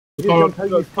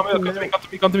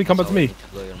Come to me, come back to me.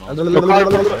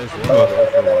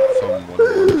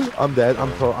 I'm dead.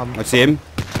 I see him.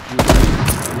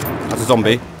 That's a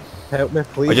zombie. Help me,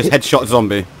 please. I just headshot a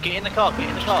zombie. Get in the car, get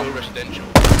in the car. Residential.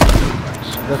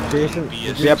 There's Jason.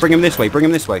 Yeah, bring him this way, bring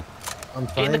him this way. I'm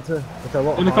trying to. It's a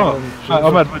lot In the car.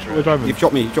 I'm mad, we're driving. You've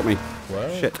shot me, you've shot me.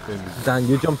 Shit. Dan,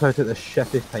 you jump out at the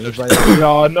shittest times, right?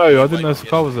 Yeah, I know, I didn't know the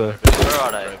car was there. Where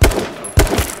are they?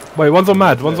 Wait, one's on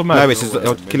mad, one's on mad. No, it's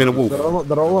just killing a wolf.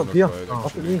 They're all up here. Up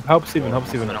at me. Help Steven, help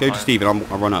Steven. Go to Steven,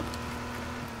 I'll run up.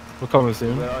 We're coming,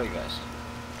 Steven. Where are you guys?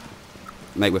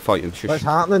 Mate, we're fighting. Shush. What's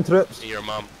happening, troops? Your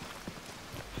mum.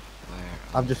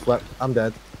 I've just flipped. I'm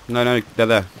dead. No, they're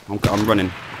there. I'm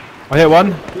running. I hit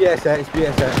one.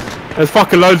 BSX. There's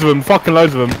fucking loads of them,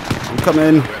 I'm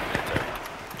coming.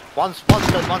 One's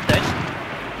dead.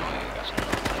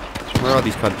 Where are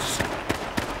these cunts?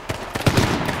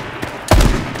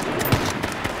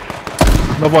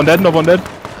 Another one dead. Another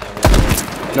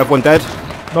one dead.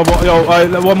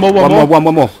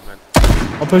 One more.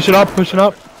 I'm pushing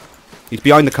up. He's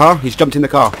behind the car. He's jumped in the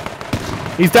car.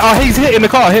 He's dead. Oh, he's hit in the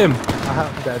car, I hit him.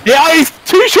 I'm dead. Yeah, he's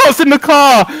 2 shots in the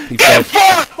car. He's Get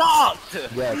dead. fucked!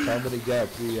 Yeah, somebody get.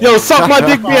 Yo, suck my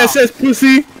dick, BSS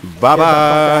pussy. Bye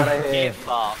bye. Get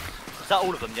fucked. Is that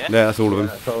all of them, yeah? Yeah, that's all of them.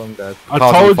 That's all I'm dead. I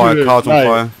Cars told on fire. you. Cars on mate.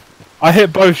 fire. I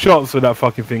hit both shots with that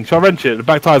fucking thing. Shall I wrench it? The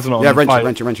back tires are not on. Yeah,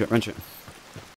 wrench it.